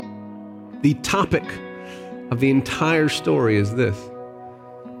The topic of the entire story is this: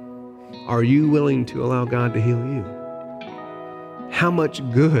 are you willing to allow God to heal you? How much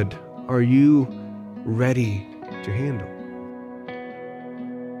good are you ready to handle?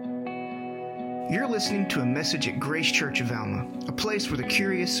 You're listening to a message at Grace Church of Alma, a place where the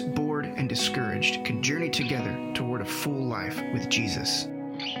curious, bored, and discouraged can journey together toward a full life with Jesus.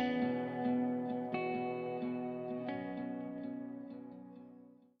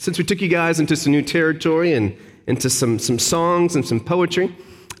 Since we took you guys into some new territory and into some songs and some poetry,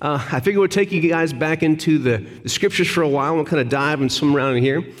 I figured we'd take you guys back into the scriptures for a while. We'll kind of dive and swim around in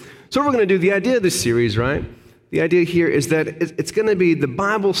here. So what we're going to do, the idea of this series, right? The idea here is that it's going to be the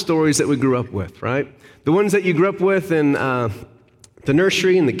Bible stories that we grew up with, right? The ones that you grew up with in the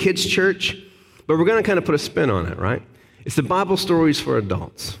nursery and the kids' church, but we're going to kind of put a spin on it, right? It's the Bible stories for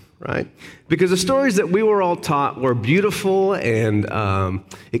adults, right? Because the stories that we were all taught were beautiful and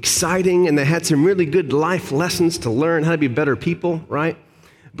exciting, and they had some really good life lessons to learn how to be better people, right?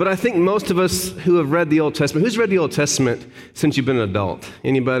 But I think most of us who have read the Old Testament, who's read the Old Testament since you've been an adult?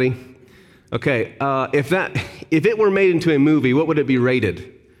 Anybody? Okay, if it were made into a movie, what would it be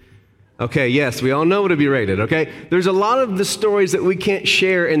rated? Okay, yes, we all know what it'd be rated, okay? There's a lot of the stories that we can't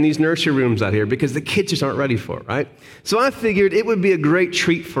share in these nursery rooms out here because the kids just aren't ready for it, right? So I figured it would be a great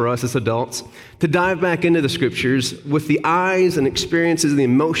treat for us as adults to dive back into the scriptures with the eyes and experiences and the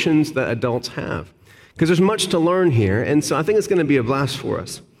emotions that adults have. Because there's much to learn here, and so I think it's going to be a blast for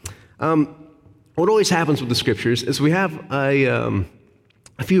us. What always happens with the scriptures is we have a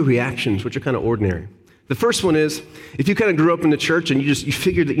few reactions, which are kind of ordinary. The first one is, if you kind of grew up in the church and you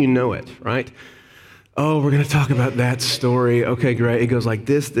figured that you know it, right? Oh, we're going to talk about that story. Okay, great. It goes like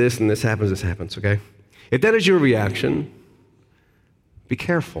this, and this happens, okay? If that is your reaction, be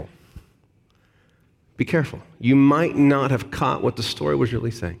careful. Be careful. You might not have caught what the story was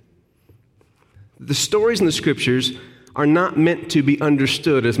really saying. The stories in the scriptures are not meant to be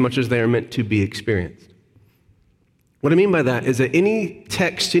understood as much as they are meant to be experienced. What I mean by that is that any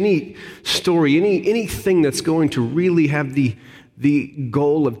text, any story, anything that's going to really have the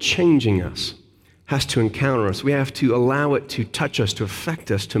goal of changing us has to encounter us. We have to allow it to touch us, to affect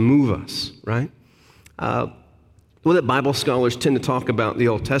us, to move us, right? The way that Bible scholars tend to talk about the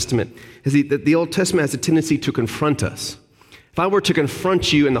Old Testament is that the Old Testament has a tendency to confront us. If I were to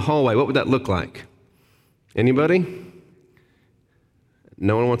confront you in the hallway, what would that look like? Anybody?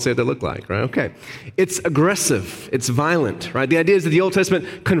 No one wants to say what they look like, right? Okay. It's aggressive. It's violent, right? The idea is that the Old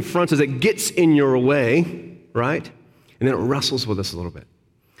Testament confronts us. It gets in your way, right? And then it wrestles with us a little bit.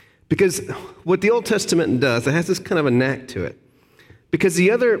 Because what the Old Testament does, it has this kind of a knack to it. Because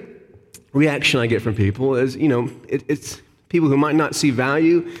the other reaction I get from people is, it's people who might not see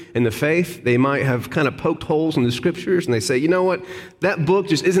value in the faith. They might have kind of poked holes in the scriptures, and they say, you know what? That book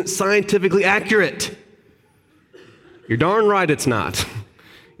just isn't scientifically accurate. You're darn right it's not.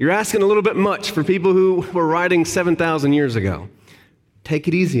 You're asking a little bit much for people who were writing 7,000 years ago. Take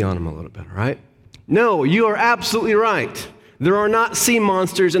it easy on them a little bit, right? No, you are absolutely right. There are not sea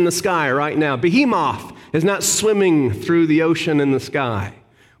monsters in the sky right now. Behemoth is not swimming through the ocean in the sky.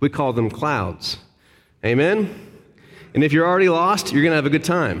 We call them clouds. Amen? And if you're already lost, you're going to have a good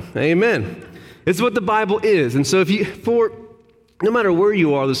time. Amen. It's what the Bible is. And so no matter where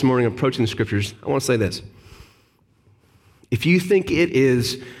you are this morning approaching the scriptures, I want to say this. If you think it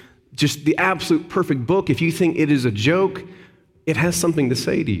is just the absolute perfect book, if you think it is a joke, it has something to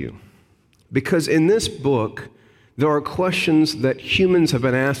say to you. Because in this book, there are questions that humans have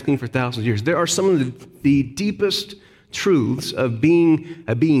been asking for thousands of years. There are some of the deepest truths of being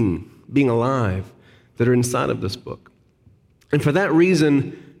alive, that are inside of this book. And for that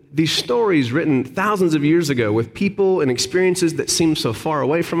reason, these stories written thousands of years ago with people and experiences that seem so far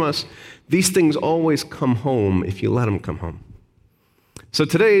away from us, these things always come home if you let them come home. So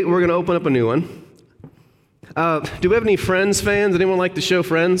today, we're going to open up a new one. Do we have any Friends fans? Anyone like the show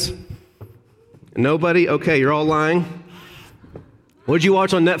Friends? Nobody? Okay, you're all lying. What did you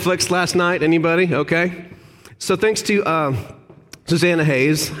watch on Netflix last night? Anybody? Okay. So thanks to Susanna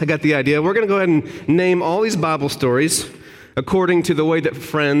Hayes, I got the idea. We're going to go ahead and name all these Bible stories according to the way that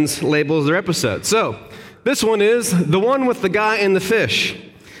Friends labels their episodes. So this one is The One with the Guy and the Fish.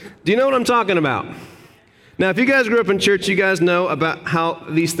 Do you know what I'm talking about? Now, if you guys grew up in church, you guys know about how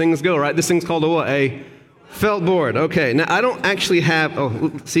these things go, right? This thing's called a what? A felt board. Okay, now I don't actually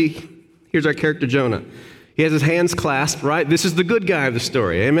have, see, here's our character Jonah. He has his hands clasped, right? This is the good guy of the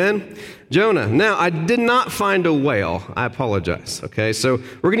story, amen? Jonah. Now, I did not find a whale. I apologize, okay? So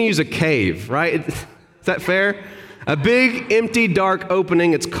we're going to use a cave, right? Is that fair? A big, empty, dark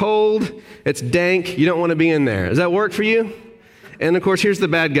opening. It's cold. It's dank. You don't want to be in there. Does that work for you? And of course, here's the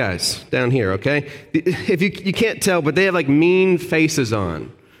bad guys down here, okay? If you can't tell, but they have like mean faces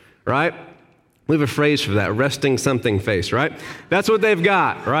on, right? We have a phrase for that, resting something face, right? That's what they've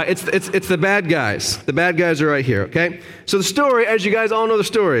got, right? It's the bad guys. The bad guys are right here, okay? So the story, as you guys all know the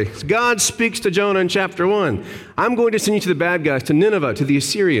story, God speaks to Jonah in chapter 1. I'm going to send you to the bad guys, to Nineveh, to the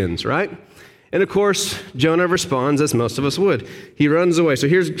Assyrians, right? And of course, Jonah responds as most of us would. He runs away. So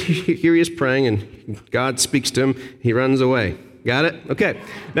here he is praying, and God speaks to him. He runs away. Got it? Okay.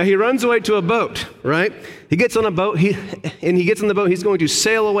 Now he runs away to a boat, right? He gets on a boat, he gets on the boat, he's going to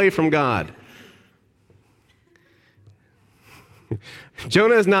sail away from God.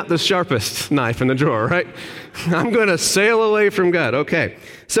 Jonah is not the sharpest knife in the drawer, right? I'm going to sail away from God. Okay.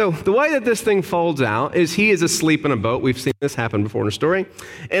 So the way that this thing folds out is he is asleep in a boat. We've seen this happen before in a story.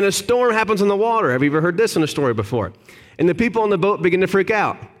 And a storm happens on the water. Have you ever heard this in a story before? And the people on the boat begin to freak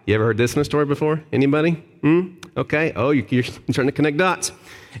out. You ever heard this in a story before? Anybody? Okay. Oh, you're trying to connect dots.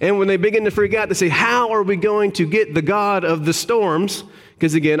 And when they begin to freak out, they say, how are we going to get the God of the storms?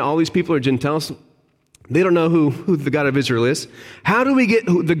 Because again, all these people are Gentiles. They don't know who the God of Israel is. How do we get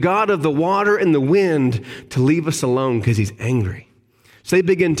the God of the water and the wind to leave us alone because he's angry? So they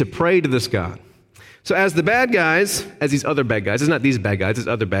begin to pray to this God. So as the bad guys, as these other bad guys, it's not these bad guys, it's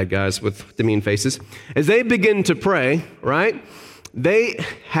other bad guys with the mean faces, as they begin to pray, right, they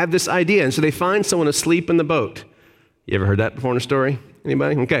have this idea. And so they find someone asleep in the boat. You ever heard that before in a story?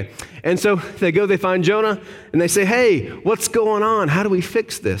 Anybody? Okay. And so they find Jonah, and they say, hey, what's going on? How do we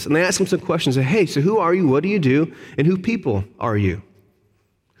fix this? And they ask him some questions. Say, hey, so who are you? What do you do? And who people are you?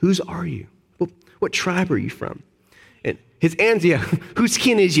 Whose are you? What tribe are you from? And his answer, whose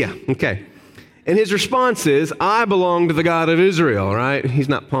kin is you? Okay. And his response is, I belong to the God of Israel, right? He's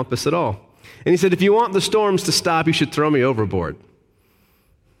not pompous at all. And he said, if you want the storms to stop, you should throw me overboard.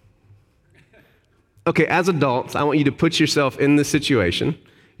 Okay, as adults, I want you to put yourself in this situation.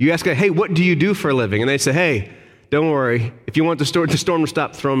 You ask, hey, what do you do for a living? And they say, hey, don't worry. If you want the storm to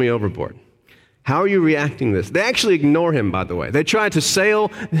stop, throw me overboard. How are you reacting to this? They actually ignore him, by the way. They try to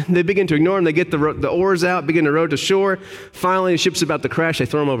sail. They begin to ignore him. They get the oars out, begin to row to shore. Finally, the ship's about to crash. They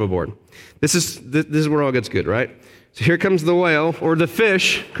throw him overboard. This is where all gets good, right? So here comes the whale, or the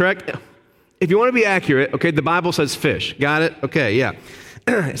fish, correct? If you want to be accurate, okay, the Bible says fish. Got it? Okay, yeah.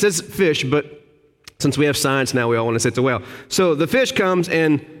 It says fish, but since we have science now, we all want to say it's a whale. So the fish comes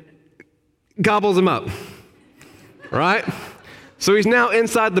and gobbles him up, right? So he's now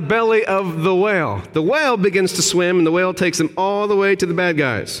inside the belly of the whale. The whale begins to swim, and the whale takes him all the way to the bad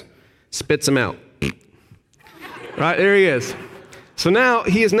guys, spits him out. Right, there he is. So now,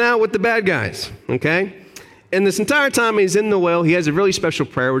 he is now with the bad guys, okay? And this entire time he's in the whale, he has a really special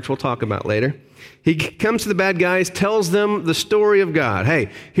prayer, which we'll talk about later. He comes to the bad guys, tells them the story of God. Hey,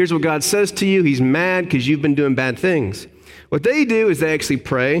 here's what God says to you. He's mad because you've been doing bad things. What they do is they actually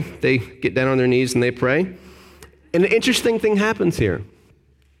pray. They get down on their knees and they pray. And an interesting thing happens here.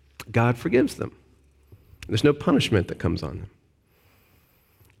 God forgives them. There's no punishment that comes on them.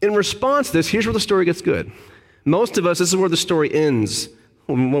 In response to this, here's where the story gets good. Most of us, this is where the story ends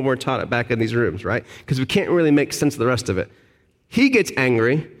when we're taught it back in these rooms, right? Because we can't really make sense of the rest of it. He gets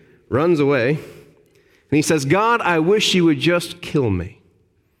angry, runs away, and he says, God, I wish you would just kill me.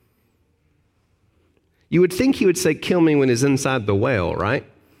 You would think he would say kill me when he's inside the whale, right?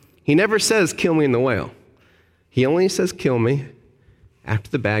 He never says kill me in the whale. He only says kill me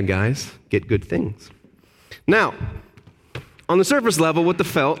after the bad guys get good things. Now, on the surface level with the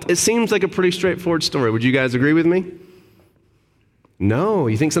felt, it seems like a pretty straightforward story. Would you guys agree with me? No,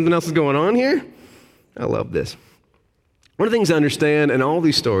 you think something else is going on here? I love this. One of the things I understand in all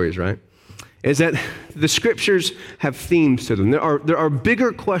these stories, right, is that the scriptures have themes to them. There are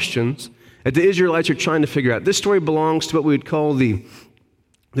bigger questions that the Israelites are trying to figure out. This story belongs to what we would call the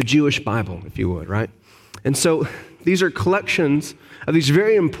Jewish Bible, if you would, right? And so these are collections of these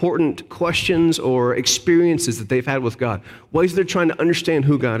very important questions or experiences that they've had with God, ways they're trying to understand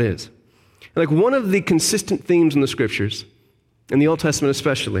who God is. Like one of the consistent themes in the scriptures, in the Old Testament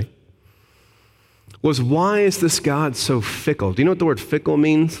especially, was why is this God so fickle? Do you know what the word fickle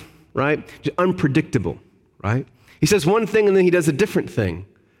means, right? Just unpredictable, right? He says one thing and then he does a different thing.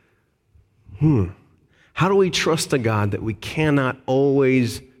 How do we trust a God that we cannot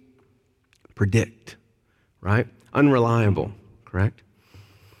always predict, right? Unreliable, correct?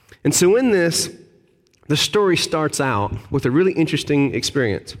 And so in this, the story starts out with a really interesting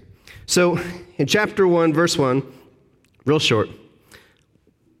experience. So in chapter 1, verse 1, real short.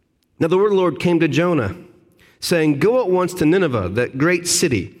 Now the word of the Lord came to Jonah, saying, go at once to Nineveh, that great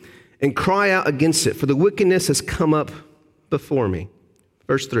city, and cry out against it, for the wickedness has come up before me.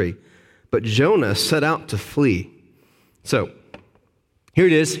 Verse 3, but Jonah set out to flee. So Here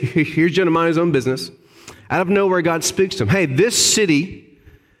it is. Here's Jonah minding his own business. Out of nowhere, God speaks to him. Hey, this city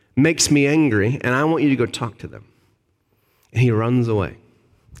makes me angry, and I want you to go talk to them. And he runs away.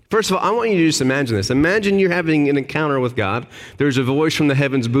 First of all, I want you to just imagine this. Imagine you're having an encounter with God. There's a voice from the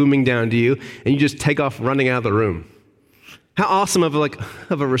heavens booming down to you, and you just take off running out of the room. How awesome of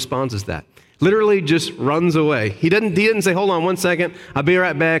a response is that? Literally just runs away. He didn't say, hold on 1 second, I'll be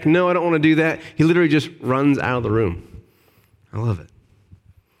right back. No, I don't want to do that. He literally just runs out of the room. I love it.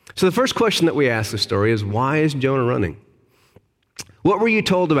 So the first question that we ask this story is, why is Jonah running? What were you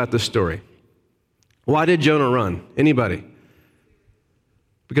told about this story? Why did Jonah run? Anybody?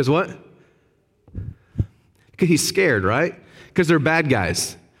 Because what? Because he's scared, right? Because they're bad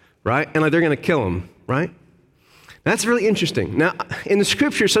guys, right? And like they're going to kill him, right? That's really interesting. Now, in the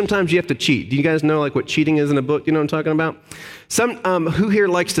scripture, sometimes you have to cheat. Do you guys know like what cheating is in a book? You know what I'm talking about? Who here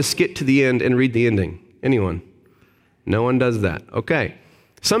likes to skip to the end and read the ending? Anyone? No one does that. Okay.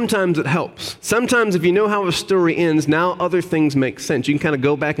 Sometimes it helps. Sometimes if you know how a story ends, now other things make sense. You can kind of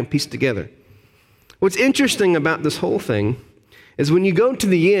go back and piece it together. What's interesting about this whole thing is when you go to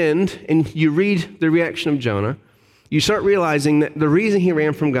the end and you read the reaction of Jonah, you start realizing that the reason he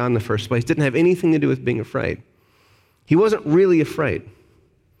ran from God in the first place didn't have anything to do with being afraid. He wasn't really afraid.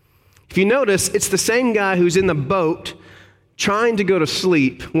 If you notice, it's the same guy who's in the boat trying to go to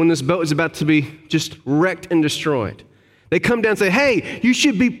sleep when this boat is about to be just wrecked and destroyed. They come down and say, hey, you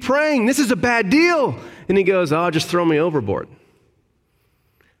should be praying. This is a bad deal. And he goes, oh, just throw me overboard.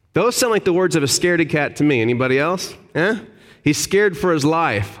 Those sound like the words of a scaredy cat to me. Anybody else? He's scared for his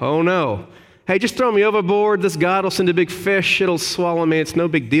life. Oh, no. Hey, just throw me overboard. This God will send a big fish. It'll swallow me. It's no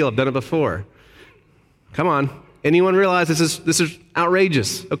big deal. I've done it before. Come on. Anyone realize this is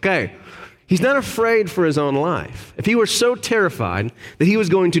outrageous? Okay. He's not afraid for his own life. If he were so terrified that he was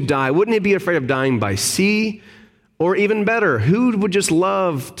going to die, wouldn't he be afraid of dying by sea? Or even better, who would just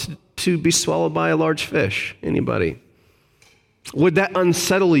love to be swallowed by a large fish? Anybody? Would that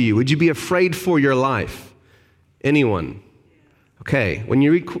unsettle you? Would you be afraid for your life? Anyone? Okay, when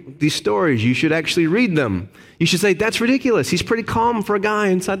you read these stories, you should actually read them. You should say, that's ridiculous. He's pretty calm for a guy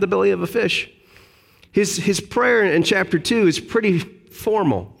inside the belly of a fish. His prayer in chapter 2 is pretty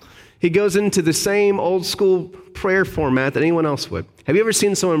formal. He goes into the same old school prayer format that anyone else would. Have you ever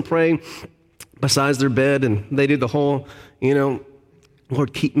seen someone pray besides their bed and they do the whole,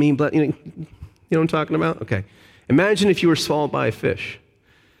 Lord, keep me, but you know what I'm talking about? Okay. Imagine if you were swallowed by a fish.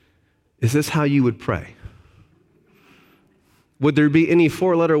 Is this how you would pray? Would there be any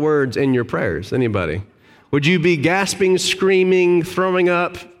 4-letter words in your prayers? Anybody? Would you be gasping, screaming, throwing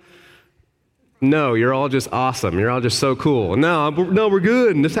up? No, you're all just awesome. You're all just so cool. No, we're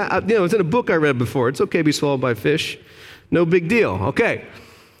good. It's in a book I read before. It's okay to be swallowed by a fish. No big deal. Okay.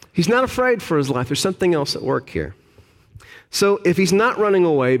 He's not afraid for his life. There's something else at work here. So if he's not running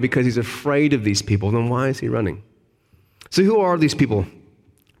away because he's afraid of these people, then why is he running? So who are these people?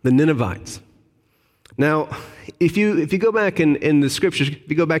 The Ninevites. Now, if you go back in the scriptures, if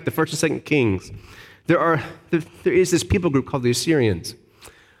you go back to 1st and 2nd Kings, there is this people group called the Assyrians.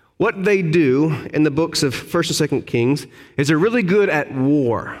 What they do in the books of 1st and 2nd Kings is they're really good at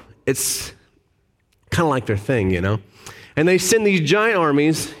war. It's kind of like their thing, And they send these giant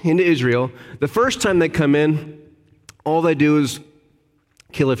armies into Israel. The first time they come in, all they do is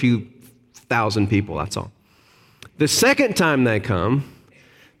kill a few thousand people, that's all. The second time they come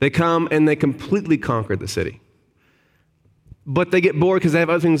and they completely conquer the city. But they get bored because they have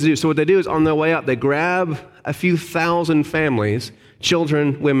other things to do. So what they do is on their way out, they grab a few thousand families,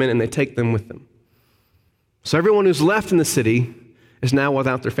 children, women, and they take them with them. So everyone who's left in the city is now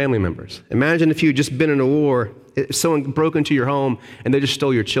without their family members. Imagine if you had just been in a war, if someone broke into your home and they just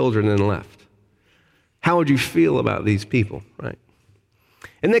stole your children and left. How would you feel about these people, right?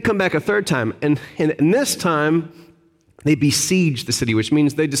 And they come back a third time, and this time they besiege the city, which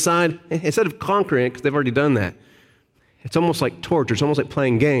means they decide, instead of conquering it, because they've already done that, it's almost like torture, it's almost like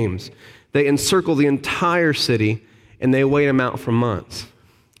playing games. They encircle the entire city, and they wait them out for months.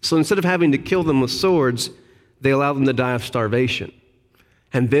 So instead of having to kill them with swords, they allow them to die of starvation.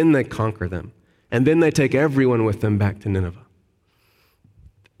 And then they conquer them. And then they take everyone with them back to Nineveh.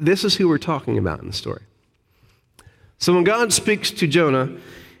 This is who we're talking about in the story. So when God speaks to Jonah,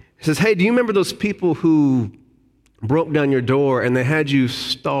 he says, hey, do you remember those people who broke down your door and they had you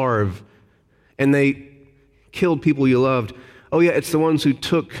starve and they killed people you loved? Oh yeah, it's the ones who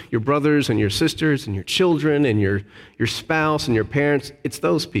took your brothers and your sisters and your children and your spouse and your parents. It's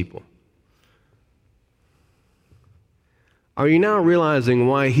those people. Are you now realizing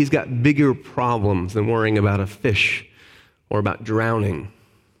why he's got bigger problems than worrying about a fish or about drowning?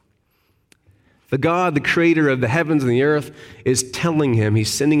 The God, the creator of the heavens and the earth, is telling him,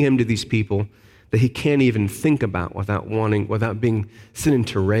 he's sending him to these people that he can't even think about without being sent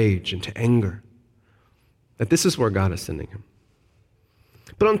into rage, into anger. That this is where God is sending him.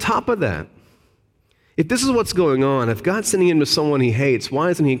 But on top of that, if this is what's going on, if God's sending him to someone he hates, why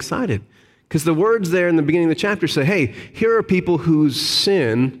isn't he excited? Because the words there in the beginning of the chapter say, hey, here are people whose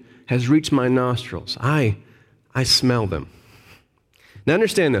sin has reached my nostrils. I smell them. Now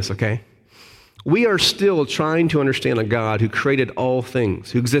understand this, okay? We are still trying to understand a God who created all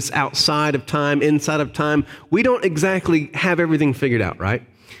things, who exists outside of time, inside of time. We don't exactly have everything figured out, right?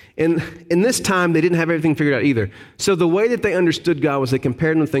 And in this time, they didn't have everything figured out either. So the way that they understood God was they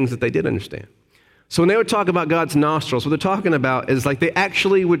compared him to things that they did understand. So when they would talk about God's nostrils, what they're talking about is like they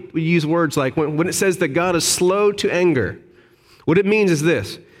actually would use words like when it says that God is slow to anger, what it means is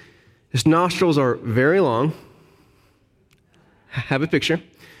this. His nostrils are very long. Have a picture.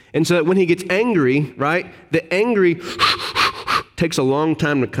 And so that when he gets angry, right, the angry takes a long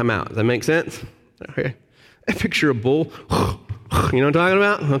time to come out. Does that make sense? Okay. I picture a bull. You know what I'm talking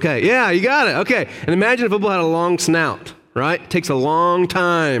about? Okay. Yeah, you got it. Okay. And imagine if a bull had a long snout, right? It takes a long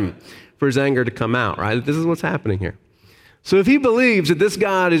time for his anger to come out, right? This is what's happening here. So if he believes that this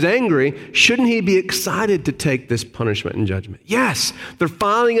God is angry, shouldn't he be excited to take this punishment and judgment? Yes, they're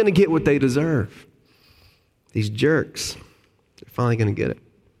finally going to get what they deserve. These jerks, they're finally going to get it.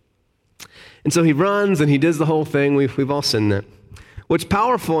 And so he runs and he does the whole thing. We've all seen that. What's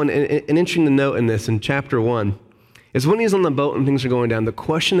powerful and interesting to note in this, in chapter 1, is when he's on the boat and things are going down, the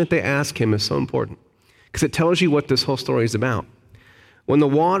question that they ask him is so important because it tells you what this whole story is about. When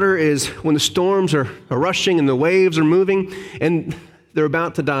the storms are rushing and the waves are moving and they're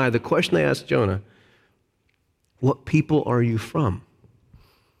about to die, the question they ask Jonah, what people are you from?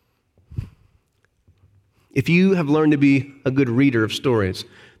 If you have learned to be a good reader of stories,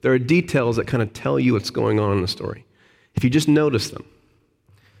 there are details that kind of tell you what's going on in the story. If you just notice them.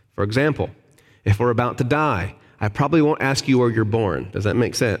 For example, if we're about to die, I probably won't ask you where you're born. Does that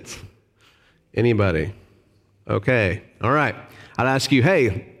make sense? Anybody? Okay. All right. I'd ask you, hey,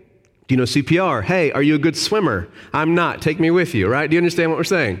 do you know CPR? Hey, are you a good swimmer? I'm not. Take me with you, right? Do you understand what we're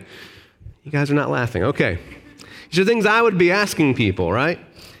saying? You guys are not laughing. Okay. These are things I would be asking people, right?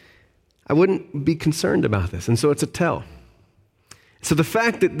 I wouldn't be concerned about this. And so it's a tell. So the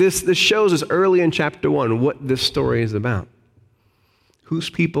fact that this shows us early in chapter 1 what this story is about.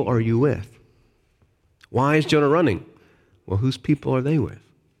 Whose people are you with? Why is Jonah running? Well, whose people are they with?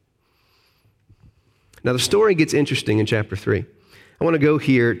 Now the story gets interesting in chapter 3. I want to go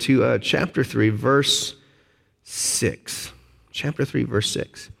here to chapter 3, verse 6. Chapter 3, verse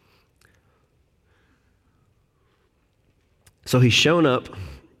 6. So he's shown up.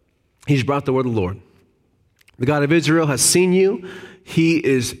 He's brought the word of the Lord. The God of Israel has seen you. He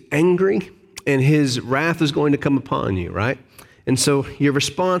is angry, and his wrath is going to come upon you, right? And so your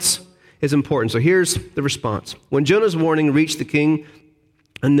response is important. So here's the response. When Jonah's warning reached the king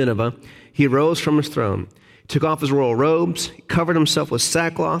of Nineveh, he arose from his throne, took off his royal robes, he covered himself with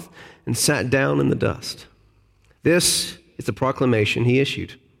sackcloth, and sat down in the dust. This is the proclamation he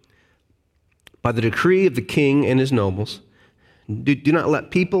issued. By the decree of the king and his nobles, do not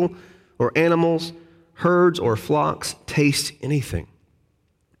let people or animals, herds or flocks taste anything.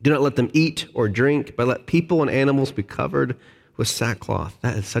 Do not let them eat or drink, but let people and animals be covered with sackcloth.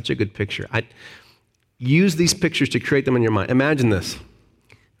 That is such a good picture. I use these pictures to create them in your mind. Imagine this.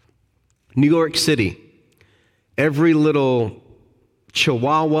 New York City. Every little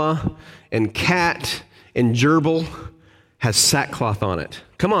chihuahua and cat and gerbil has sackcloth on it.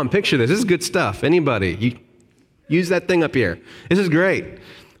 Come on, picture this. This is good stuff. Anybody? You use that thing up here. This is great.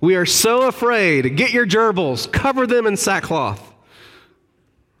 We are so afraid. Get your gerbils. Cover them in sackcloth.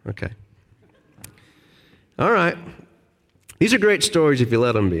 Okay. All right. These are great stories if you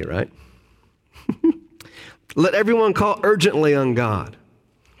let them be, right? Let everyone call urgently on God.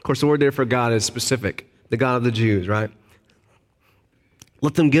 Of course, the word there for God is specific. The God of the Jews, right?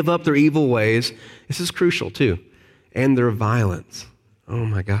 Let them give up their evil ways. This is crucial too. And their violence. Oh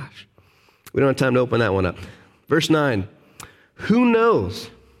my gosh. We don't have time to open that one up. Verse 9. Who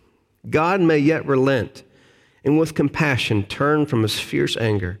knows? God may yet relent and with compassion turn from his fierce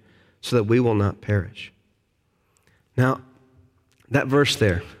anger so that we will not perish. Now, that verse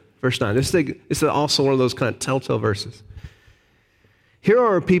there, verse 9, this is also one of those kind of telltale verses. Here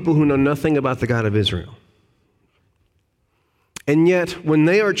are people who know nothing about the God of Israel. And yet, when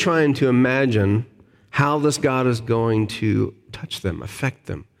they are trying to imagine how this God is going to touch them, affect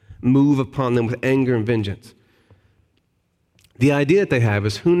them, move upon them with anger and vengeance, the idea that they have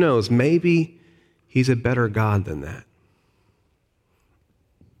is, who knows, maybe he's a better God than that.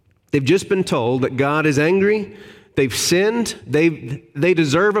 They've just been told that God is angry, they've sinned, they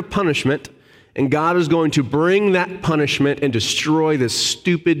deserve a punishment, and God is going to bring that punishment and destroy this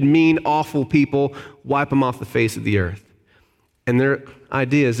stupid, mean, awful people, wipe them off the face of the earth. And their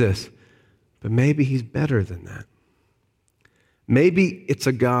idea is this, but maybe he's better than that. Maybe it's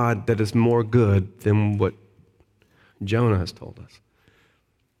a God that is more good than what Jonah has told us.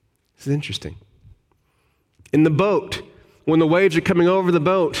 This is interesting. In the boat, when the waves are coming over the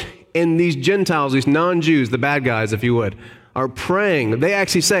boat, and these Gentiles, these non-Jews, the bad guys, if you would, are praying, they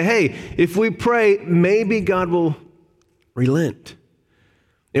actually say, hey, if we pray, maybe God will relent.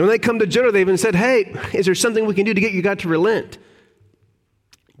 And when they come to Jonah, they even said, hey, is there something we can do to get you God to relent?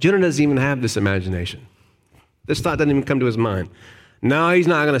 Jonah doesn't even have this imagination. This thought doesn't even come to his mind. No, he's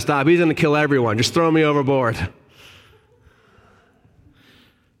not going to stop. He's going to kill everyone. Just throw me overboard.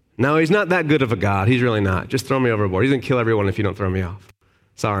 No, he's not that good of a God. He's really not. Just throw me overboard. He's going to kill everyone if you don't throw me off.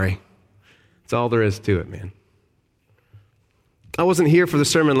 Sorry. That's all there is to it, man. I wasn't here for the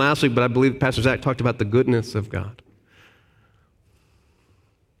sermon last week, but I believe Pastor Zach talked about the goodness of God.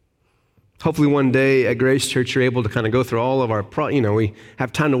 Hopefully one day at Grace Church, you're able to kind of go through all of our, we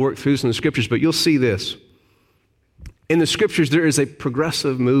have time to work through some of the scriptures, but you'll see this. In the scriptures, there is a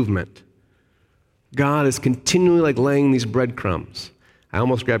progressive movement. God is continually like laying these breadcrumbs. I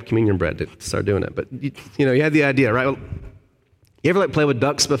almost grabbed communion bread to start doing it, but you had the idea, right? You ever play with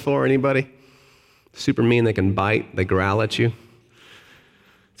ducks before, anybody? Super mean, they can bite, they growl at you.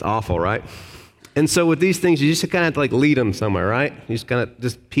 It's awful, right? And so with these things, you just kind of have to lead them somewhere, right? You just kind of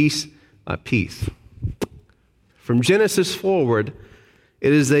just piece by piece. From Genesis forward,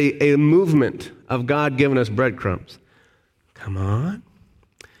 it is a movement of God giving us breadcrumbs. Come on.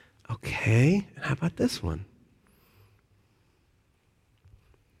 Okay, how about this one?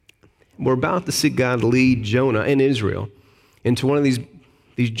 We're about to see God lead Jonah and Israel into one of these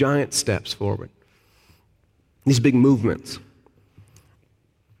giant steps forward, these big movements.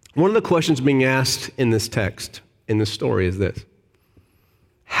 One of the questions being asked in this text, in this story, is this: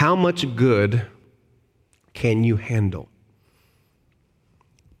 how much good can you handle?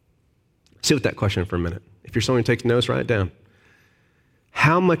 Sit with that question for a minute. If you're someone who takes notes, write it down.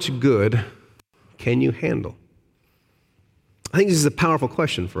 How much good can you handle? I think this is a powerful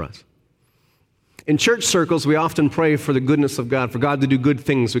question for us. In church circles, we often pray for the goodness of God, for God to do good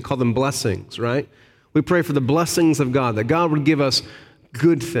things. We call them blessings, right? We pray for the blessings of God, that God would give us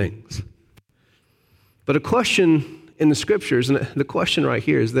good things. But a question in the scriptures, and the question right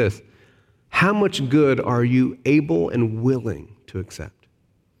here is this: how much good are you able and willing to accept?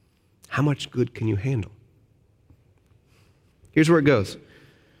 How much good can you handle? Here's where it goes.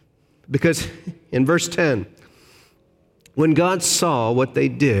 Because in verse 10, when God saw what they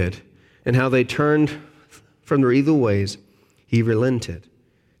did and how they turned from their evil ways, he relented,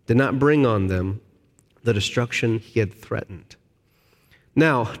 did not bring on them the destruction he had threatened.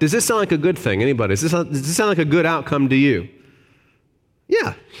 Now, does this sound like a good thing? Anybody? Does this sound like a good outcome to you?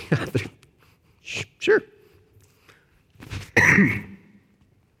 Yeah. Sure. And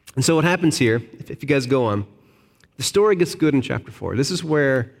so what happens here, if you guys go on, the story gets good in chapter 4. This is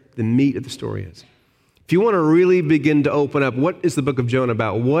where the meat of the story is. If you want to really begin to open up, what is the book of Jonah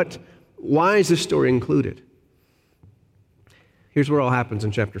about? Why is this story included? Here's where it all happens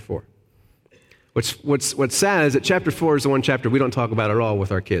in chapter 4. What's sad is that chapter 4 is the one chapter we don't talk about at all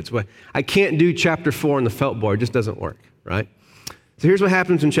with our kids. I can't do chapter 4 on the felt board. It just doesn't work, right? So here's what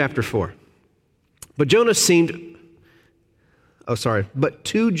happens in chapter 4. But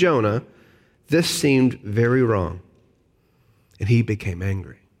to Jonah, this seemed very wrong, and he became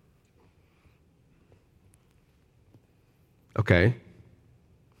angry. Okay.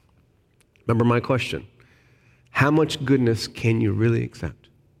 Remember my question. How much goodness can you really accept?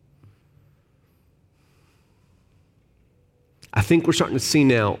 I think we're starting to see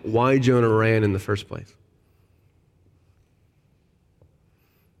now why Jonah ran in the first place.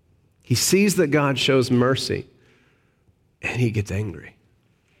 He sees that God shows mercy, and he gets angry.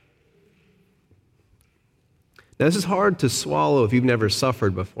 Now, this is hard to swallow if you've never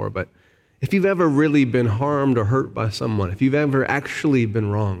suffered before, but if you've ever really been harmed or hurt by someone, if you've ever actually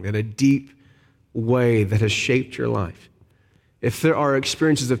been wronged in a deep way that has shaped your life, if there are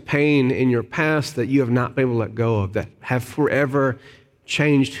experiences of pain in your past that you have not been able to let go of, that have forever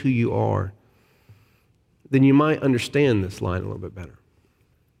changed who you are, then you might understand this line a little bit better.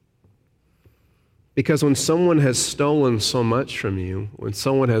 Because when someone has stolen so much from you, when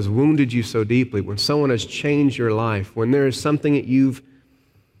someone has wounded you so deeply, when someone has changed your life, when there is something that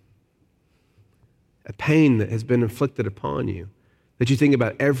a pain that has been inflicted upon you that you think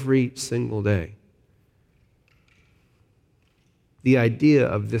about every single day, the idea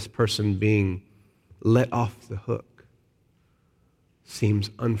of this person being let off the hook seems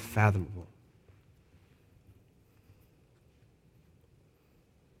unfathomable.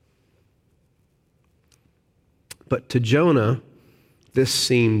 But to Jonah, this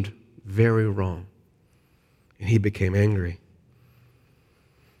seemed very wrong, and he became angry.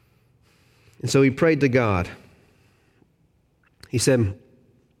 And so he prayed to God. He said,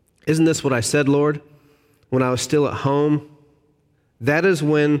 "Isn't this what I said, Lord, when I was still at home? That is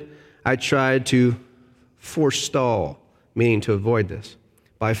when I tried to forestall," meaning to avoid this,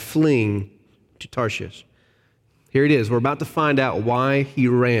 "by fleeing to Tarshish." Here it is. We're about to find out why he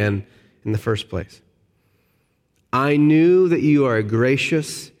ran in the first place. "I knew that you are a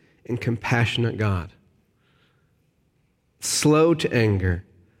gracious and compassionate God, slow to anger,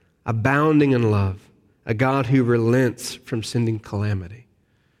 abounding in love, a God who relents from sending calamity.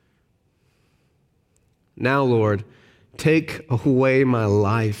 Now, Lord, take away my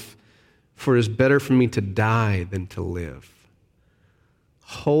life, for it is better for me to die than to live."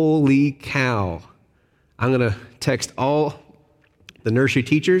 Holy cow. I'm going to text all the nursery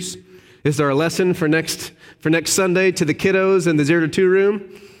teachers. Is there a lesson for next Sunday to the kiddos in the 0 to 2 room?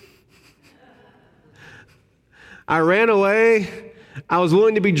 I ran away. I was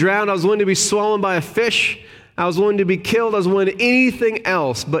willing to be drowned. I was willing to be swallowed by a fish. I was willing to be killed. I was willing to anything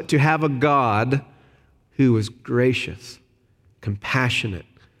else but to have a God who was gracious, compassionate,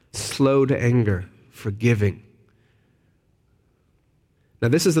 slow to anger, forgiving. Now,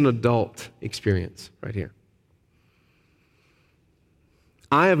 this is an adult experience right here.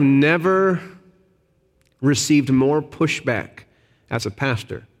 I have never received more pushback as a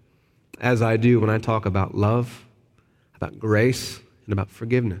pastor as I do when I talk about love, about grace, and about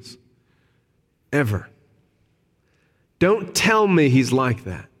forgiveness. Ever. Don't tell me he's like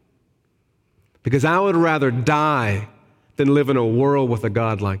that, because I would rather die than live in a world with a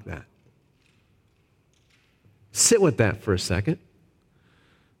God like that. Sit with that for a second.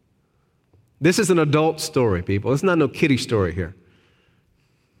 This is an adult story, people. It's not no kiddie story here.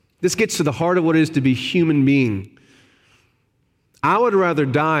 This gets to the heart of what it is to be human being. I would rather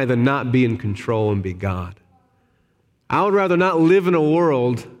die than not be in control and be God. I would rather not live in a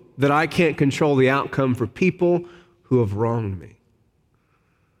world that I can't control the outcome for people who have wronged me.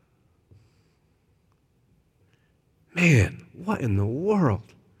 Man, what in the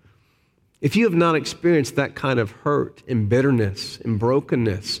world? If you have not experienced that kind of hurt and bitterness and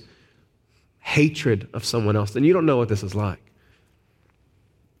brokenness, hatred of someone else, then you don't know what this is like.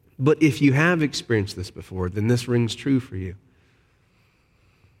 But if you have experienced this before, then this rings true for you.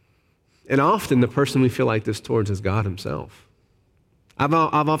 And often the person we feel like this towards is God himself. I've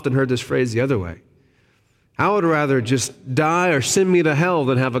often heard this phrase the other way. I would rather just die or send me to hell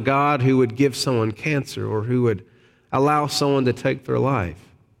than have a God who would give someone cancer or who would allow someone to take their life,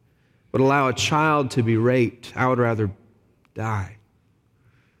 would allow a child to be raped. I would rather die.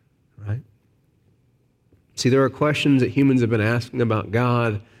 Right? See, there are questions that humans have been asking about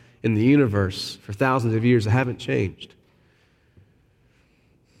God in the universe for thousands of years that haven't changed.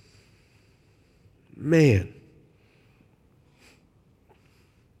 Man.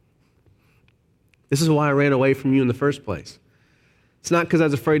 This is why I ran away from you in the first place. It's not because I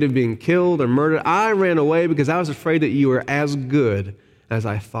was afraid of being killed or murdered. I ran away because I was afraid that you were as good as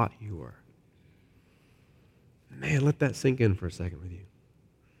I thought you were. Man, let that sink in for a second with you.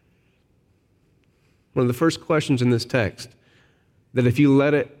 One of the first questions in this text, that if you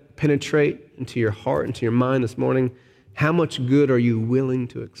let it penetrate into your heart, into your mind this morning, how much good are you willing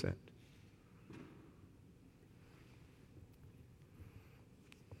to accept?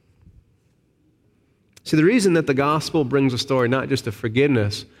 See, the reason that the gospel brings a story not just of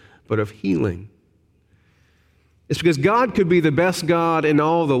forgiveness, but of healing, is because God could be the best God in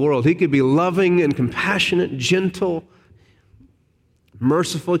all the world. He could be loving and compassionate, gentle,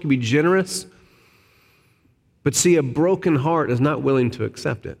 merciful. He could be generous. But see, a broken heart is not willing to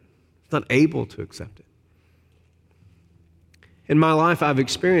accept it. It's not able to accept it. In my life, I've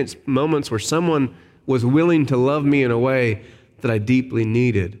experienced moments where someone was willing to love me in a way that I deeply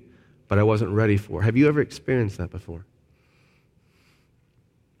needed, but I wasn't ready for. Have you ever experienced that before?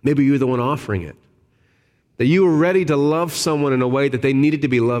 Maybe you're the one offering it. That you were ready to love someone in a way that they needed to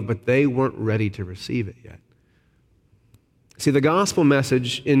be loved, but they weren't ready to receive it yet. See, the gospel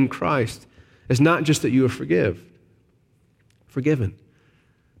message in Christ is not just that you are forgiven,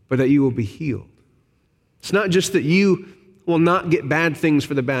 but that you will be healed. It's not just that you will not get bad things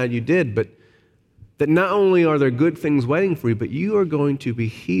for the bad you did, but that not only are there good things waiting for you, but you are going to be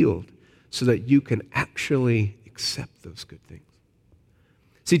healed so that you can actually accept those good things.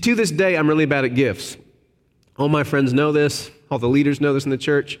 See, to this day, I'm really bad at gifts. All my friends know this. All the leaders know this in the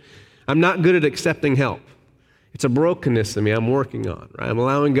church. I'm not good at accepting help. It's a brokenness in me I'm working on, right? I'm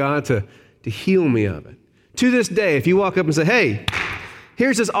allowing God to heal me of it. To this day, if you walk up and say, hey,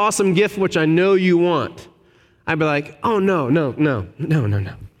 here's this awesome gift which I know you want, I'd be like, oh, no,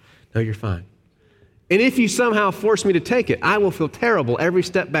 you're fine. And if you somehow force me to take it, I will feel terrible every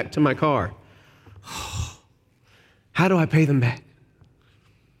step back to my car. How do I pay them back?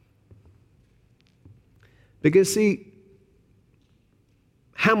 Because see,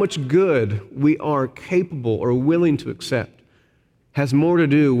 how much good we are capable or willing to accept has more to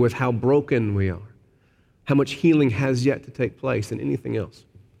do with how broken we are, how much healing has yet to take place than anything else.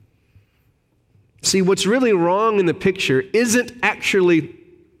 See, what's really wrong in the picture isn't actually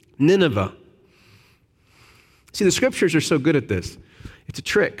Nineveh. See, the scriptures are so good at this. It's a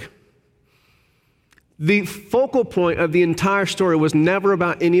trick. The focal point of the entire story was never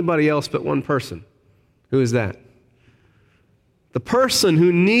about anybody else but one person. Who is that? The person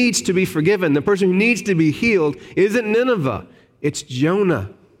who needs to be forgiven, the person who needs to be healed, isn't Nineveh. It's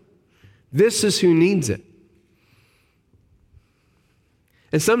Jonah. This is who needs it.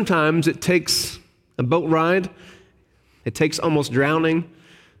 And sometimes it takes a boat ride. It takes almost drowning.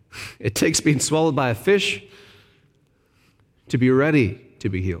 It takes being swallowed by a fish to be ready to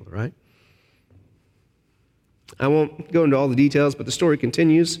be healed, right? I won't go into all the details, but the story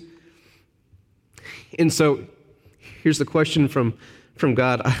continues. And so here's the question from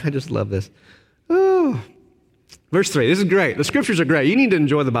God. I just love this. Oh, verse 3. This is great. The scriptures are great. You need to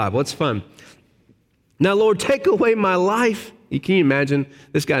enjoy the Bible. It's fun. Now, Lord, take away my life. Can you imagine?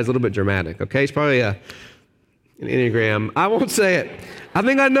 This guy's a little bit dramatic, okay? He's probably an Enneagram. I won't say it. I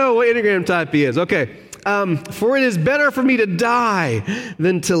think I know what Enneagram type he is. Okay. For it is better for me to die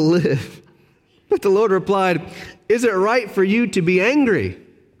than to live. But the Lord replied, is it right for you to be angry?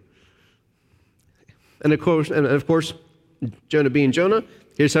 And of course, Jonah being Jonah,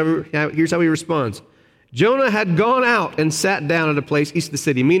 here's how he responds. Jonah had gone out and sat down at a place east of the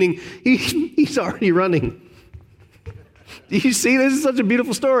city, meaning he's already running. Do you see? This is such a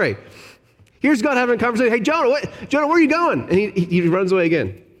beautiful story. Here's God having a conversation. Hey, Jonah, where are you going? And he runs away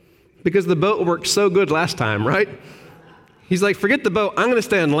again because the boat worked so good last time, right? He's like, forget the boat. I'm going to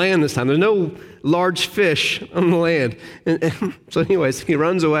stay on land this time. There's no large fish on the land. And so anyways, he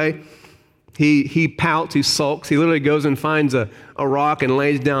runs away. He pouts, he sulks. He literally goes and finds a rock and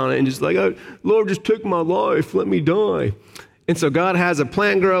lays down on it and just like, oh, Lord, just took my life. Let me die. And so God has a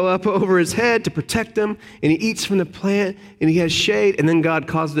plant grow up over his head to protect him, and he eats from the plant, and he has shade, and then God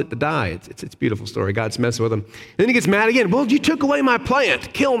causes it to die. It's a beautiful story. God's messing with him. And then he gets mad again. Well, you took away my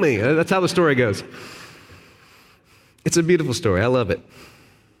plant. Kill me. That's how the story goes. It's a beautiful story. I love it.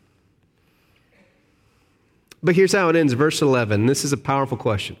 But here's how it ends, verse 11. This is a powerful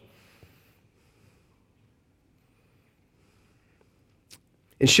question.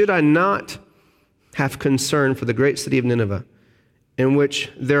 And should I not have concern for the great city of Nineveh, in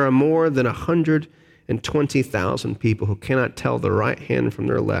which there are more than 120,000 people who cannot tell their right hand from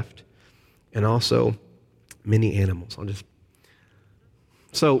their left, and also many animals?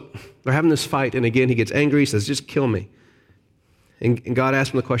 So they're having this fight, and again he gets angry. He says, just kill me. And God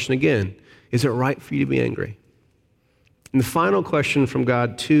asks him the question again, is it right for you to be angry? And the final question from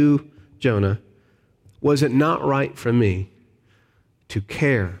God to Jonah, was it not right for me to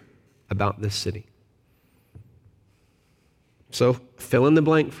care about this city? So fill in the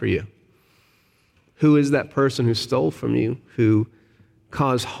blank for you. Who is that person who stole from you, who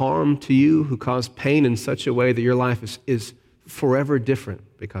caused harm to you, who caused pain in such a way that your life is forever different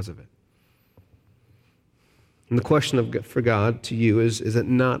because of it? And the question for God to you is it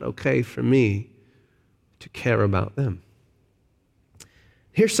not okay for me to care about them?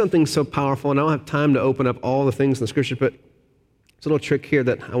 Here's something so powerful, and I don't have time to open up all the things in the scripture, but there's a little trick here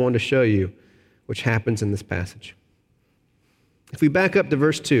that I wanted to show you, which happens in this passage. If we back up to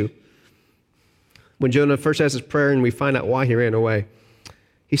verse 2, when Jonah first has his prayer and we find out why he ran away,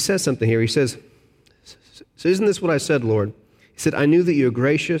 he says something here. He says, so isn't this what I said, Lord? He said, I knew that you are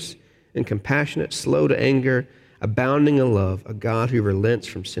gracious and compassionate, slow to anger, abounding in love, a God who relents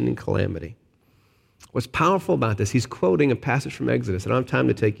from sending calamity. What's powerful about this, he's quoting a passage from Exodus. I don't have time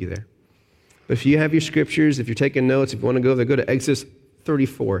to take you there. But if you have your scriptures, if you're taking notes, if you want to go there, go to Exodus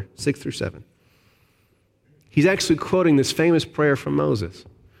 34, 6 through 7. He's actually quoting this famous prayer from Moses,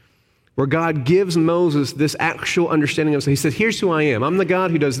 where God gives Moses this actual understanding of, he said, here's who I am. I'm the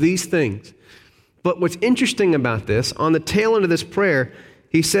God who does these things. But what's interesting about this, on the tail end of this prayer,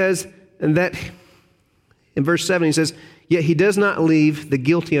 he says, and that, in verse 7, he says, yet he does not leave the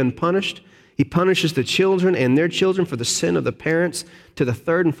guilty unpunished. He punishes the children and their children for the sin of the parents to the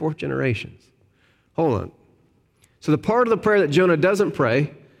third and fourth generations. Hold on. So the part of the prayer that Jonah doesn't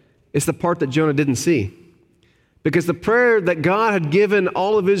pray is the part that Jonah didn't see. Because the prayer that God had given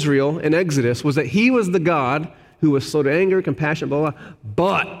all of Israel in Exodus was that he was the God who was slow to anger, compassionate, blah, blah,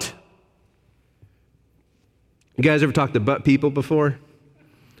 but. You guys ever talked to but people before?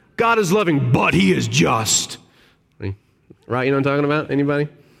 God is loving, but he is just. Right? You know what I'm talking about? Anybody?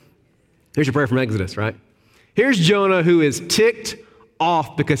 Here's your prayer from Exodus, right? Here's Jonah who is ticked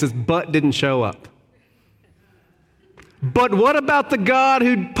off because his butt didn't show up. But what about the God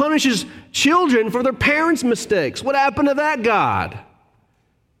who punishes children for their parents' mistakes? What happened to that God?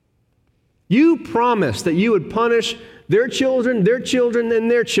 You promised that you would punish their children, and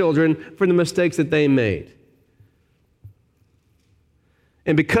their children for the mistakes that they made.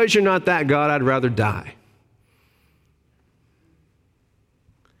 And because you're not that God, I'd rather die.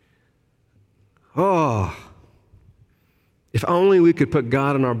 Oh, if only we could put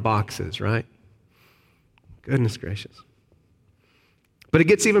God in our boxes, right? Goodness gracious. But it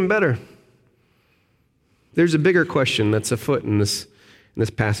gets even better. There's a bigger question that's afoot in this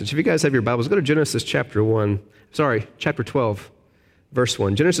passage. If you guys have your Bibles, go to Genesis chapter 12, verse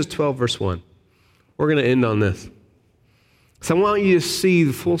 1. Genesis 12, verse 1. We're going to end on this. So I want you to see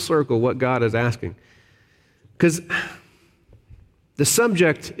the full circle what God is asking. Because the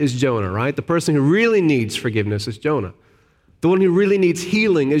subject is Jonah, right? The person who really needs forgiveness is Jonah. The one who really needs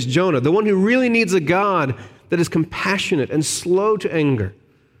healing is Jonah. The one who really needs a God that is compassionate and slow to anger,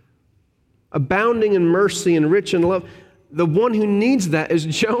 abounding in mercy and rich in love. The one who needs that is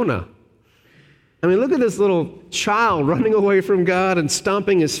Jonah. I mean, look at this little child running away from God and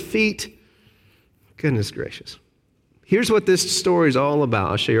stomping his feet. Goodness gracious. Here's what this story is all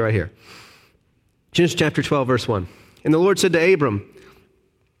about. I'll show you right here. Genesis chapter 12, verse 1. And the Lord said to Abram,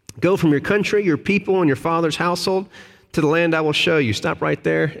 "Go from your country, your people, and your father's household to the land I will show you." Stop right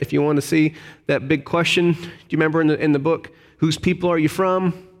there if you want to see that big question. Do you remember in the book, whose people are you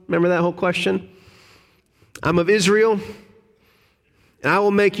from? Remember that whole question? I'm of Israel, and I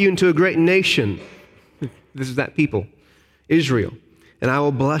will make you into a great nation. This is that people, Israel. And I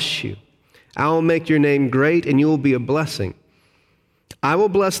will bless you. I will make your name great, and you will be a blessing. I will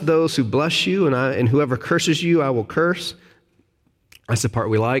bless those who bless you, and whoever curses you, I will curse. That's the part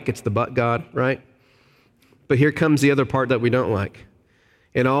we like. It's the but God, right? But here comes the other part that we don't like.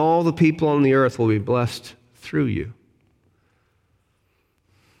 And all the people on the earth will be blessed through you.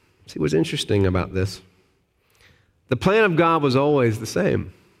 See what's interesting about this? The plan of God was always the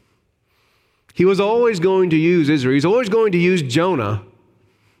same. He was always going to use Israel. He's always going to use Jonah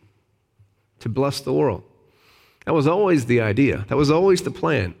to bless the world. That was always the idea. That was always the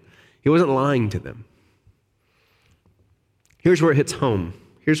plan. He wasn't lying to them. Here's where it hits home.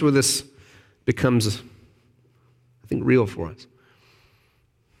 Here's where this becomes, I think, real for us.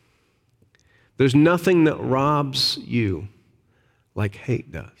 There's nothing that robs you like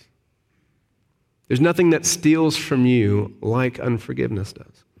hate does. There's nothing that steals from you like unforgiveness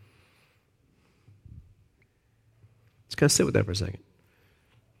does. Just kind of sit with that for a second.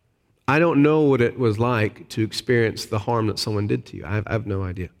 I don't know what it was like to experience the harm that someone did to you. I have no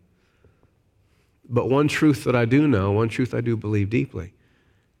idea. But one truth that I do know, one truth I do believe deeply,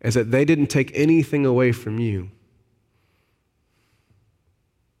 is that they didn't take anything away from you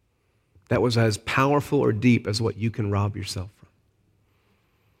that was as powerful or deep as what you can rob yourself from.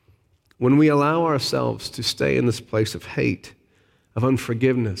 When we allow ourselves to stay in this place of hate, of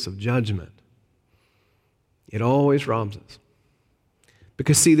unforgiveness, of judgment, it always robs us.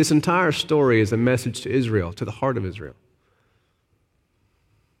 Because, see, this entire story is a message to Israel, to the heart of Israel.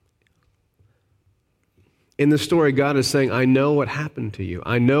 In the story, God is saying, I know what happened to you.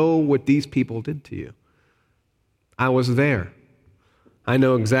 I know what these people did to you. I was there. I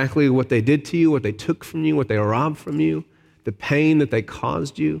know exactly what they did to you, what they took from you, what they robbed from you, the pain that they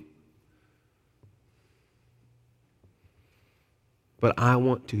caused you. But I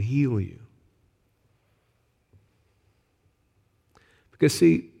want to heal you. Because,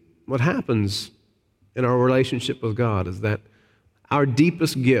 see, what happens in our relationship with God is that our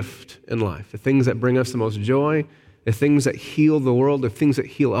deepest gift in life, the things that bring us the most joy, the things that heal the world, the things that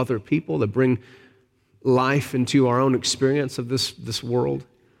heal other people, that bring life into our own experience of this world,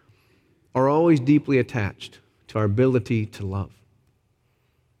 are always deeply attached to our ability to love.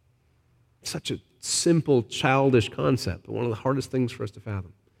 Such a simple, childish concept, but one of the hardest things for us to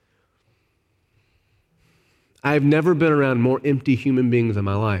fathom. I've never been around more empty human beings in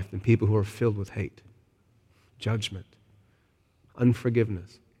my life than people who are filled with hate, judgment,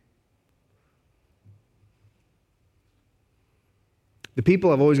 unforgiveness. The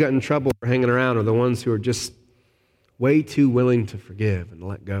people I've always gotten in trouble for hanging around are the ones who are just way too willing to forgive and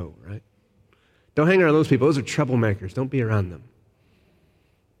let go, right? Don't hang around those people. Those are troublemakers. Don't be around them.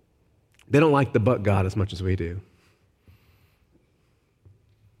 They don't like the but God as much as we do.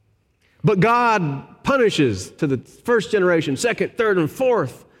 But God punishes to the first generation, second, third, and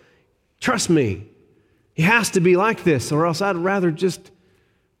fourth. Trust me, He has to be like this, or else I'd rather just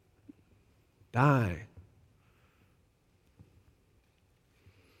die.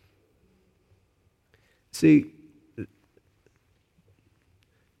 See,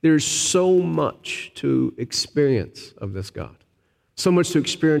 there's so much to experience of this God. So much to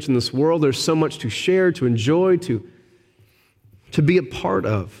experience in this world. There's so much to share, to enjoy, to be a part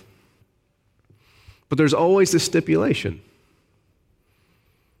of. But there's always this stipulation.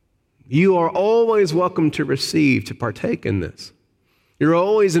 You are always welcome to receive, to partake in this. You're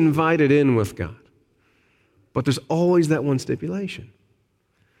always invited in with God. But there's always that one stipulation.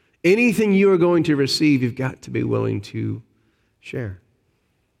 Anything you are going to receive, you've got to be willing to share.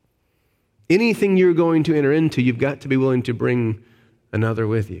 Anything you're going to enter into, you've got to be willing to bring another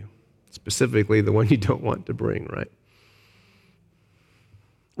with you. Specifically, the one you don't want to bring, right?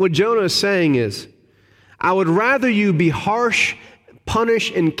 What Jonah is saying is, I would rather you be harsh,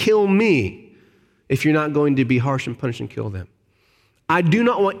 punish, and kill me if you're not going to be harsh and punish and kill them. I do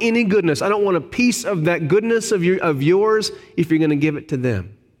not want any goodness. I don't want a piece of that goodness of yours if you're going to give it to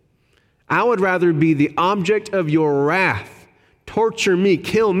them. I would rather be the object of your wrath. Torture me,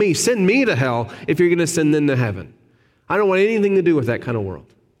 kill me, send me to hell if you're going to send them to heaven. I don't want anything to do with that kind of world.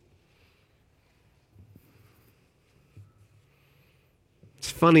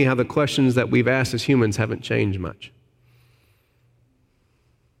 It's funny how the questions that we've asked as humans haven't changed much.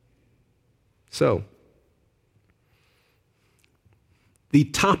 So, the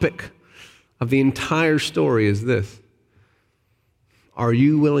topic of the entire story is this. Are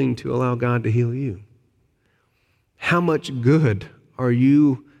you willing to allow God to heal you? How much good are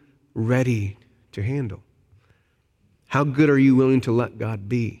you ready to handle? How good are you willing to let God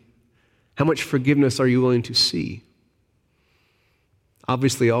be? How much forgiveness are you willing to see?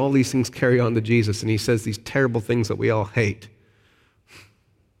 Obviously, all these things carry on to Jesus, and He says these terrible things that we all hate.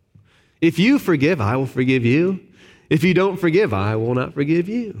 If you forgive, I will forgive you. If you don't forgive, I will not forgive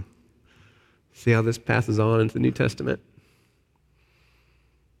you. See how this passes on into the New Testament?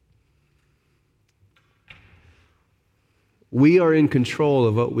 We are in control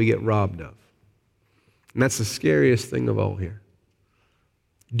of what we get robbed of. And that's the scariest thing of all here.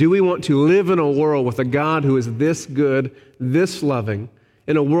 Do we want to live in a world with a God who is this good, this loving,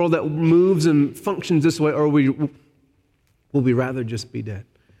 in a world that moves and functions this way, or will we rather just be dead?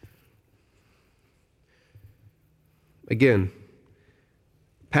 Again,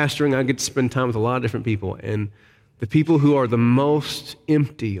 pastoring, I get to spend time with a lot of different people, and the people who are the most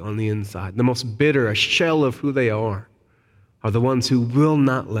empty on the inside, the most bitter, a shell of who they are the ones who will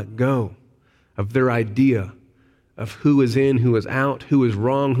not let go of their idea of who is in, who is out, who is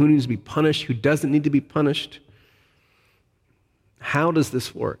wrong, who needs to be punished, who doesn't need to be punished. How does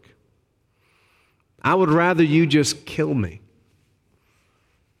this work? I would rather you just kill me,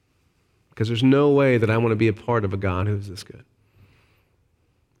 because there's no way that I want to be a part of a God who is this good.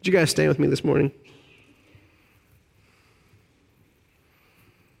 Would you guys stand with me this morning?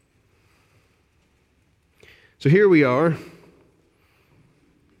 So here we are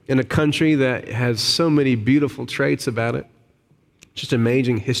in a country that has so many beautiful traits about it, just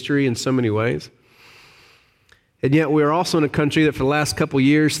amazing history in so many ways. And yet we're also in a country that for the last couple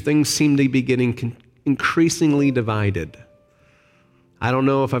years, things seem to be getting increasingly divided. I don't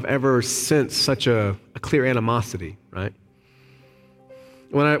know if I've ever sensed such a clear animosity, right?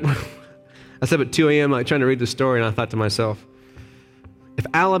 When I was up at 2 a.m. like trying to read the story, and I thought to myself, if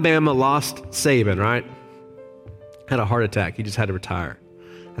Alabama lost Saban, right, had a heart attack, he just had to retire.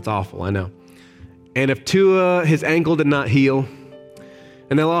 That's awful, I know. And if Tua, his ankle did not heal,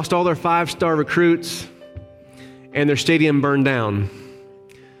 and they lost all their 5-star recruits, and their stadium burned down,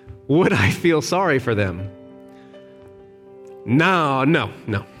 would I feel sorry for them? No,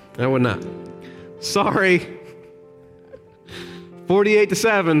 I would not. Sorry.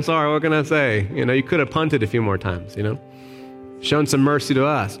 48-7, sorry, what can I say? You could have punted a few more times, Shown some mercy to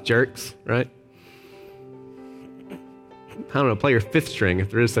us, jerks, right? I don't know, play your 5th string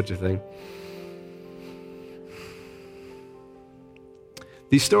if there is such a thing.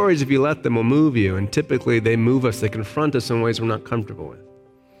 These stories, if you let them, will move you, and typically they move us, they confront us in ways we're not comfortable with.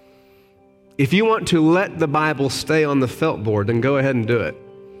 If you want to let the Bible stay on the felt board, then go ahead and do it.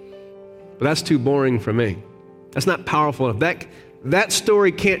 But that's too boring for me. That's not powerful enough. That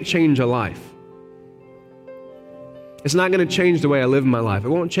story can't change a life. It's not going to change the way I live my life. It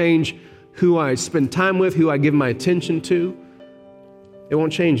won't change who I spend time with, who I give my attention to. It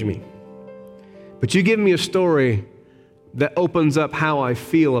won't change me. But you give me a story that opens up how I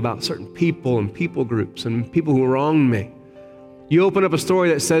feel about certain people and people groups and people who wronged me. You open up a story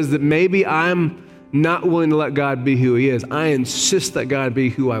that says that maybe I'm not willing to let God be who he is. I insist that God be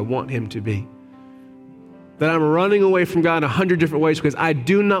who I want him to be. That I'm running away from God 100 different ways because I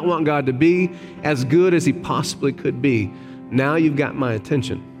do not want God to be as good as he possibly could be. Now you've got my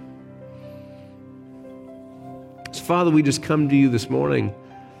attention. So Father, we just come to you this morning.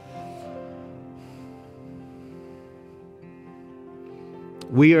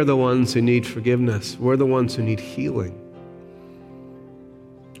 We are the ones who need forgiveness. We're the ones who need healing.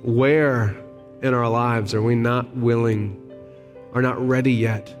 Where in our lives are we not willing or not ready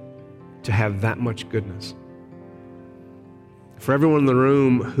yet to have that much goodness? For everyone in the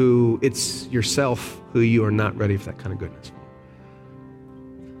room who it's yourself who you are not ready for that kind of goodness for.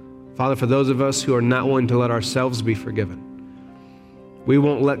 Father, for those of us who are not willing to let ourselves be forgiven, we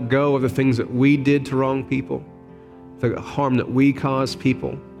won't let go of the things that we did to wrong people, the harm that we caused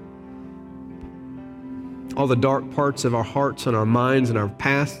people, all the dark parts of our hearts and our minds and our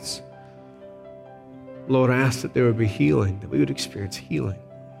pasts. Lord, I ask that there would be healing, that we would experience healing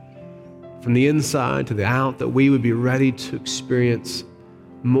from the inside to the out, that we would be ready to experience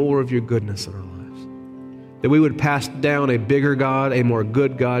more of your goodness in our lives, that we would pass down a bigger God, a more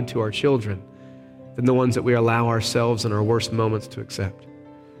good God to our children than the ones that we allow ourselves in our worst moments to accept.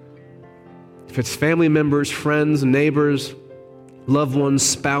 If it's family members, friends, neighbors, loved ones,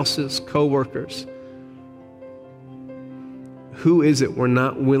 spouses, co-workers, who is it we're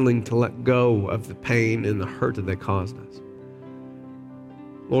not willing to let go of the pain and the hurt that they caused us?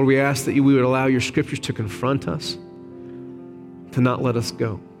 Lord, we ask that we would allow your scriptures to confront us, to not let us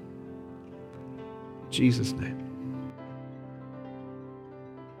go. In Jesus' name.